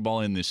basketball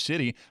in this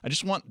city, I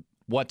just want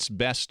what's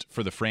best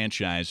for the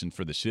franchise and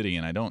for the city.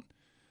 And I don't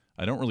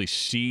really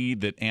see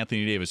that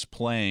Anthony Davis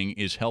playing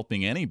is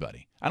helping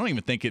anybody. I don't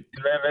even think it.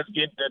 Let's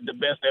get the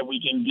best that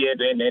we can get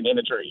in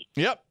the trade.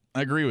 Yep,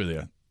 I agree with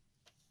you.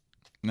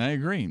 I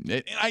agree.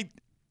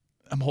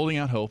 I'm holding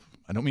out hope.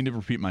 I don't mean to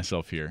repeat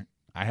myself here.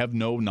 I have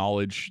no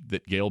knowledge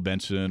that Gayle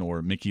Benson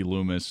or Mickey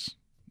Loomis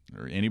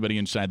or anybody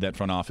inside that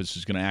front office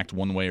is going to act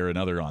one way or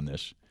another on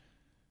this,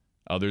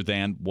 other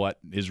than what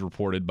is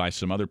reported by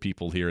some other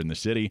people here in the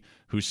city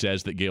who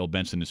says that Gayle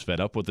Benson is fed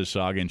up with the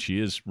saga and she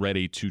is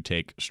ready to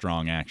take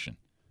strong action.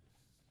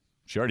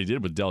 She already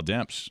did with Dell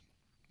Demps.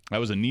 That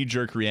was a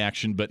knee-jerk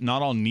reaction, but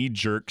not all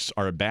knee-jerks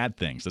are bad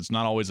things. That's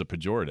not always a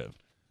pejorative.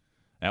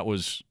 That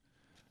was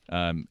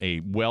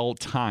a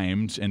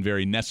well-timed and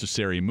very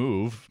necessary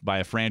move by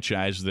a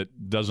franchise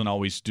that doesn't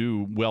always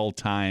do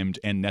well-timed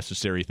and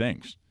necessary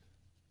things.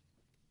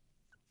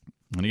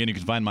 And again, you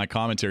can find my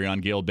commentary on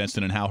Gayle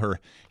Benson and how her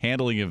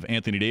handling of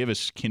Anthony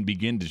Davis can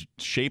begin to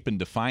shape and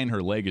define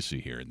her legacy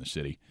here in the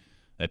city.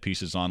 That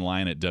piece is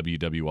online at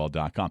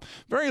WWL.com.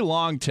 Very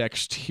long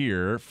text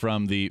here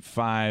from the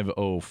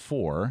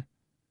 504.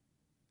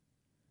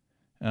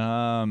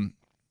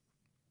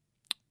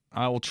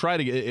 I will try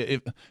to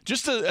get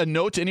just a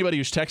note to anybody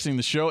who's texting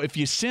the show. If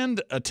you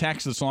send a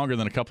text that's longer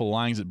than a couple of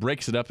lines, it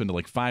breaks it up into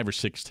like 5 or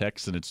 6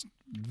 texts, and it's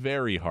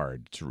very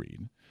hard to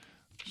read.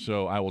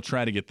 So I will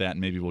try to get that,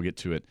 and maybe we'll get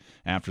to it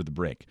after the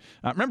break.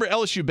 Remember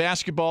LSU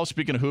basketball,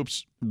 speaking of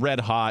hoops, red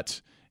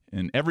hot,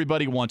 and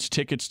everybody wants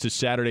tickets to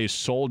Saturday's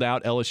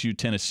sold-out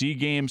LSU-Tennessee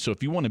game. So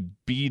if you want to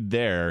be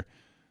there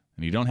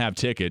and you don't have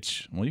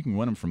tickets, well, you can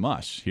win them from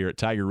us here at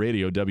Tiger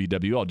Radio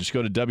WWL. Just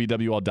go to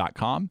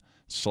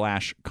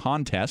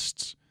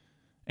WWL.com/contests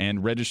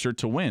and register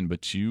to win,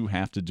 but you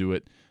have to do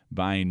it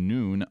by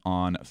noon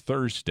on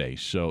Thursday.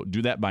 So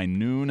do that by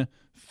noon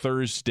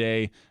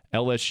Thursday.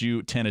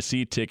 LSU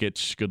Tennessee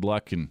tickets. Good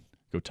luck and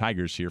go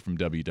Tigers here from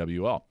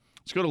WWL.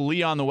 Let's go to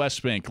Lee on the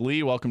West Bank.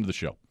 Lee, welcome to the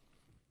show.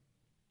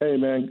 Hey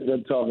man,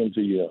 good talking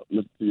to you.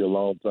 Listen to you a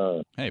long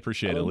time. Hey,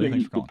 appreciate it, Lee.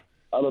 Thanks for calling.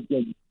 I don't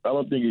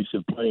think he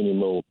should play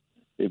anymore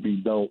if he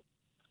don't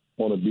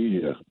want to be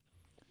here.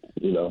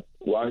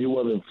 Why he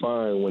wasn't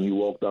fine when he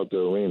walked out the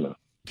arena.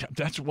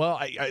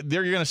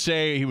 They're going to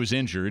say he was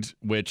injured,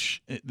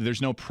 which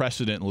there's no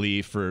precedent,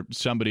 Lee, for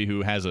somebody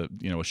who has a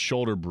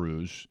shoulder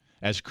bruise,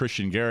 as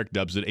Christian Garrick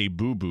dubs it, a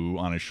boo-boo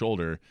on his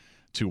shoulder,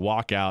 to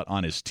walk out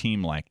on his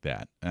team like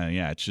that.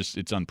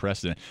 It's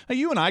unprecedented. Now,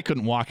 you and I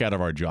couldn't walk out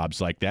of our jobs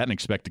like that and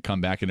expect to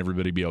come back and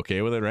everybody be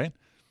okay with it, right?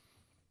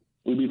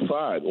 We'd be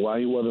fine. Why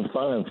he wasn't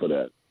fine for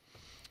that?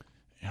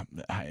 Yeah,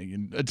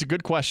 it's a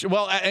good question.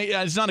 Well,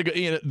 it's not a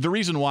good. The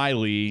reason why,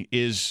 Lee,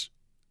 is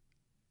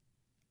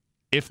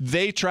if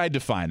they tried to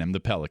fine him, the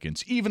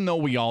Pelicans, even though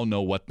we all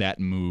know what that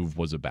move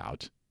was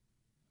about,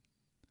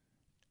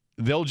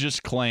 they'll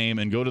just claim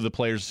and go to the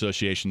Players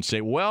Association and say,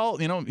 well,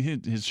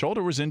 his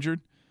shoulder was injured.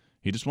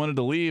 He just wanted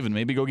to leave and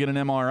maybe go get an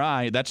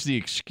MRI. That's the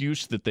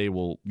excuse that they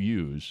will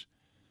use.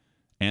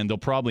 And they'll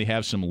probably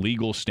have some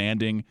legal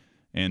standing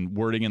and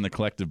wording in the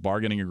collective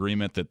bargaining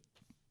agreement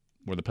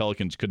where the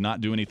Pelicans could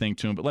not do anything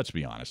to him. But let's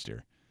be honest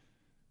here.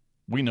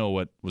 We know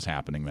what was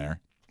happening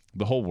there.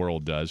 The whole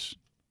world does.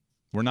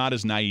 We're not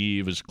as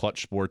naive as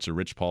Clutch Sports or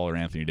Rich Paul or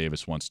Anthony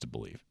Davis wants to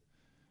believe.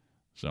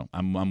 So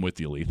I'm with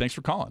you, Lee. Thanks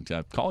for calling.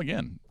 Call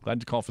again. Glad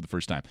to call for the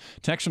first time.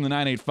 Text from the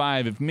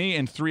 985. If me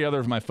and 3 other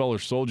of my fellow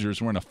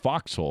soldiers were in a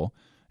foxhole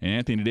and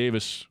Anthony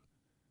Davis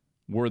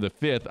were the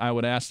 5th, I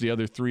would ask the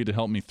other 3 to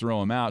help me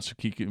throw him out so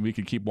we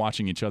could keep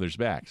watching each other's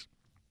backs.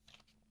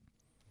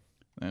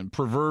 And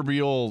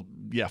proverbial,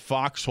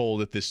 foxhole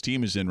that this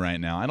team is in right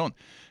now.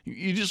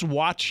 You just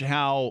watch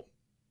how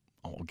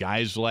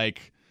guys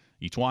like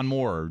Etuan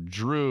Moore,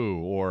 Drew,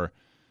 or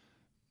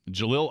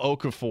Jahlil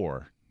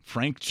Okafor,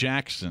 Frank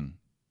Jackson,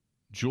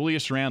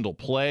 Julius Randle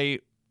play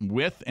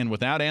with and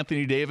without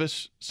Anthony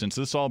Davis since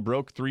this all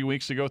broke 3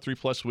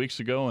 plus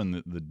weeks ago,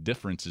 and the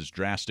difference is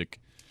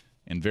drastic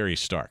and very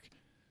stark.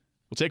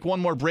 We'll take one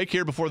more break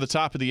here before the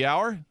top of the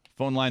hour.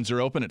 Phone lines are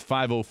open at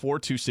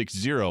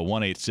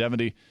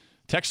 504-260-1870.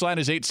 Text line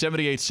is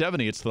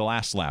 870-870. It's the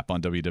last lap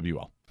on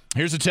WWL.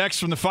 Here's a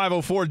text from the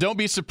 504. Don't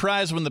be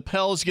surprised when the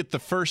Pels get the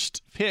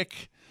first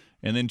pick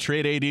and then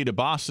trade AD to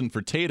Boston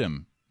for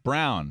Tatum,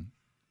 Brown,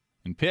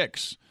 and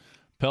picks.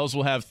 Pels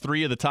will have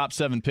 3 of the top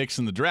 7 picks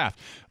in the draft,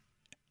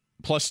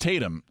 plus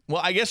Tatum.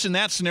 Well, I guess in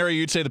that scenario,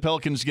 you'd say the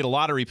Pelicans get a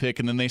lottery pick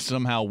and then they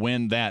somehow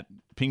win that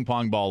ping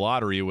pong ball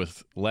lottery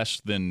with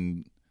less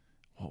than,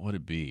 what would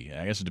it be?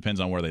 I guess it depends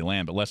on where they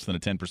land, but less than a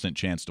 10%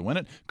 chance to win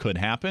it. Could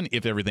happen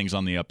if everything's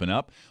on the up and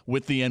up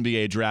with the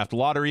NBA draft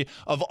lottery.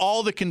 Of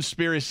all the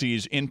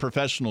conspiracies in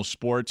professional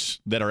sports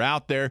that are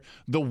out there,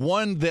 the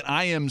one that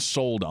I am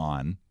sold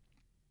on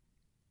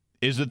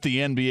is that the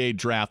NBA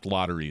draft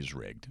lottery is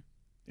rigged.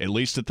 At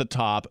least at the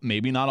top,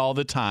 maybe not all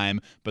the time,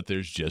 but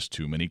there's just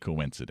too many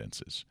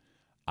coincidences.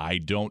 I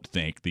don't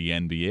think the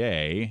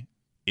NBA,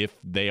 if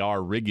they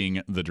are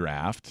rigging the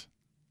draft,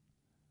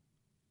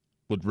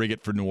 would rig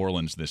it for New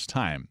Orleans this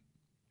time.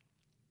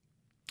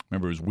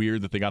 Remember, it was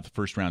weird that they got the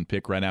first-round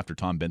pick right after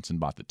Tom Benson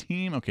bought the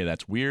team. Okay,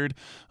 that's weird.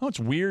 Oh, it's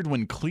weird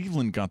when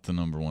Cleveland got the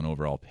number 1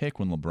 overall pick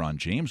when LeBron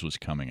James was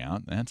coming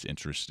out. That's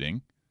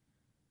interesting.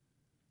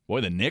 Boy,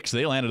 the Knicks,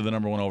 they landed the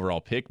number 1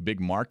 overall pick, big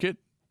market,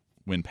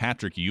 when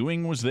Patrick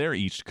Ewing was there,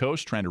 East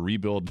Coast, trying to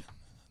rebuild.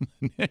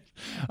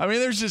 I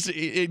mean,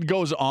 it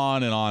goes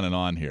on and on and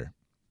on here.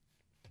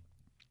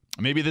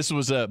 Maybe this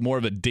was more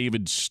of a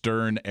David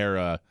Stern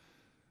era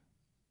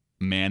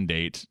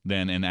mandate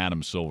than an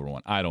Adam Silver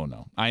one. I don't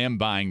know. I am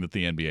buying that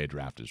the NBA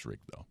draft is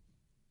rigged, though.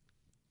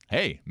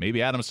 Hey,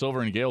 maybe Adam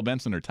Silver and Gail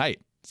Benson are tight,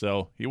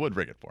 so he would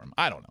rig it for him.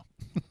 I don't know.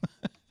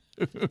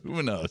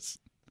 Who knows?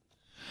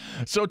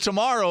 So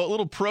tomorrow, a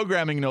little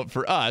programming note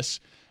for us.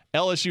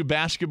 LSU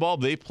basketball,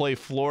 they play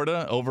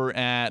Florida over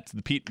at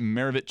the Pete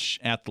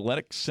Maravich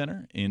Athletic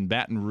Center in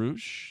Baton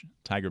Rouge.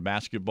 Tiger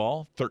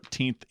basketball,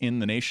 13th in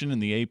the nation in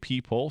the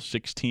AP poll,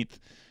 16th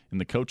in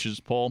the coaches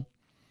poll.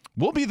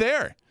 We'll be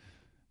there.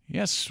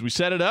 Yes, we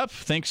set it up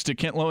thanks to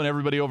Kent Lowe and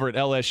everybody over at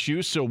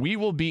LSU. So we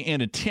will be in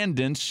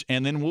attendance,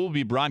 and then we'll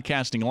be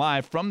broadcasting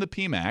live from the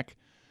PMAC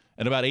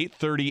at about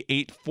 8:30,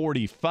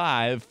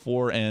 8:45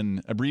 for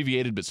an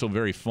abbreviated but still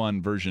very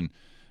fun version,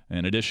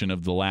 an edition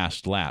of The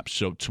Last Lap.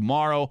 So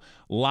tomorrow,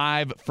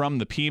 live from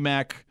the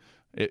PMAC.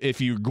 If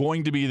you're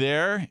going to be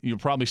there, you'll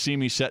probably see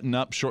me setting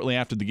up shortly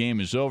after the game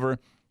is over.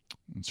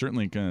 And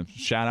certainly kind of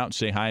shout out and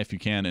say hi if you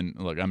can. And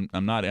look,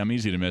 I'm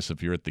easy to miss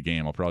if you're at the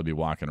game. I'll probably be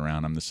walking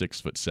around. I'm the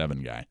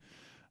 6'7" guy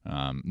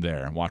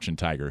there watching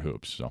Tiger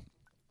hoops. So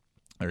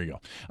there you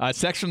go.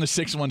 Text from the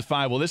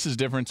 615. Well, this is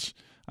different.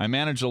 I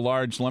manage a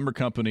large lumber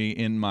company.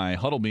 In my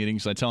huddle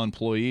meetings, I tell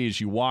employees,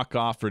 you walk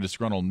off for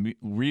disgruntled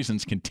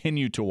reasons,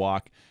 continue to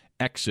walk,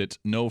 exit,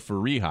 no for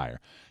rehire.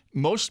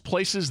 Most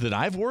places that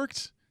I've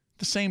worked,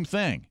 the same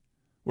thing.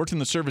 Worked in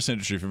the service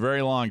industry for a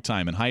very long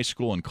time, in high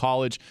school and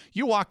college.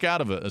 You walk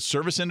out of a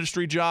service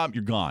industry job,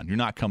 you're gone. You're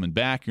not coming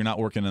back. You're not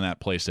working in that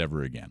place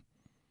ever again.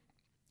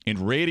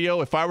 In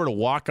radio, if I were to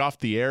walk off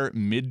the air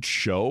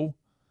mid-show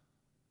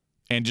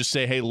and just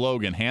say, hey,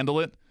 Logan, handle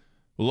it,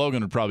 Well,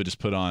 Logan would probably just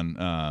put on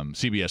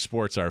CBS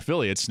Sports, our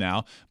affiliates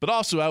now, but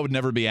also I would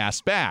never be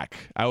asked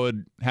back. I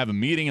would have a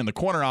meeting in the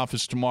corner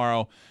office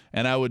tomorrow,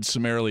 and I would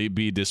summarily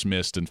be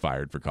dismissed and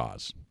fired for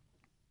cause.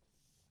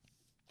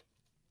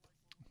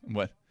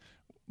 What?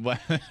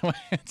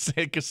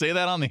 Say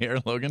that on the air,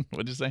 Logan.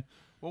 What'd you say?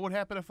 What would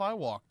happen if I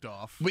walked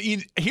off? But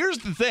here's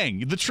the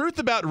thing. The truth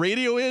about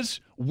radio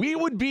is we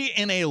would be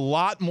in a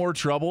lot more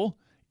trouble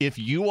if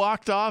you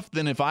walked off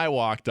than if I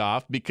walked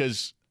off,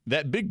 because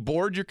that big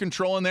board you're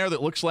controlling there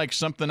that looks like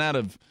something out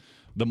of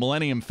the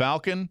Millennium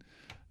Falcon,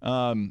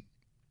 yeah,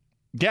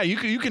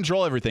 you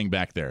control everything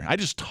back there. I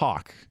just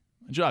talk.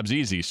 My job's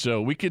easy.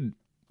 So we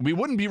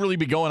wouldn't really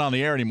be going on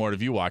the air anymore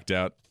if you walked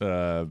out.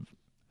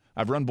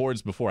 I've run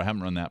boards before. I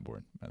haven't run that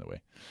board, by the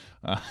way.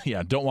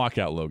 Yeah, don't walk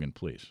out, Logan,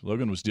 please.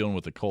 Logan was dealing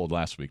with a cold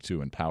last week,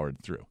 too, and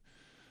powered through.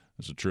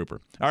 That's a trooper.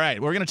 All right,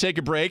 we're going to take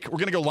a break. We're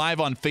going to go live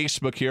on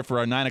Facebook here for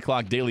our 9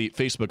 o'clock daily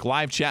Facebook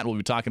live chat. We'll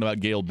be talking about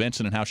Gail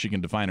Benson and how she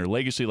can define her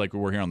legacy like we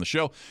were here on the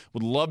show.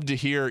 Would love to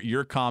hear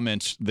your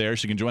comments there,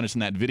 so you can join us in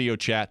that video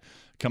chat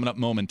coming up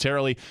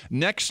momentarily.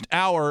 Next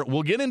hour,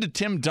 we'll get into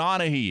Tim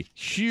Donaghy.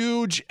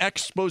 Huge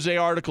expose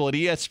article at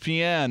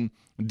ESPN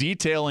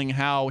detailing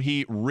how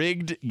he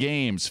rigged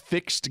games,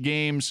 fixed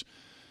games,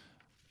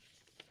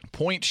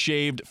 point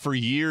shaved for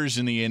years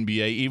in the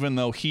NBA, even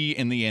though he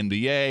in the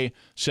NBA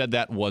said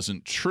that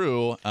wasn't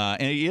true.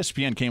 And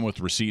ESPN came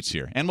with receipts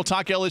here. And we'll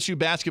talk LSU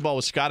basketball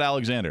with Scott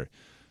Alexander.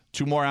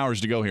 2 more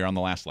hours to go here on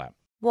the last lap.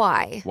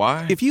 Why?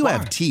 Why? If you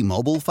have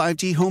T-Mobile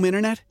 5G home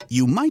internet,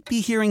 you might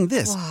be hearing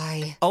this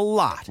Why? a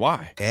lot.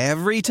 Why?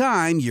 Every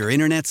time your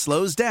internet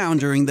slows down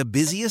during the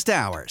busiest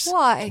hours.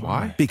 Why?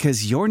 Why?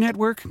 Because your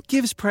network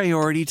gives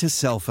priority to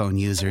cell phone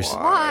users.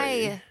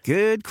 Why?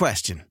 Good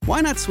question.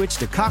 Why not switch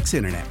to Cox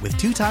Internet with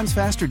 2 times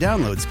faster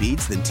download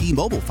speeds than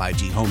T-Mobile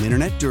 5G home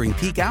internet during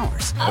peak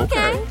hours?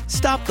 Okay.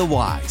 Stop the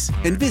whys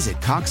and visit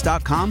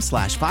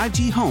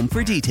Cox.com/5G home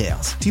for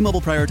details.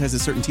 T-Mobile prioritizes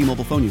certain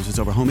T-Mobile phone users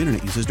over home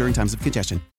internet users during times of congestion.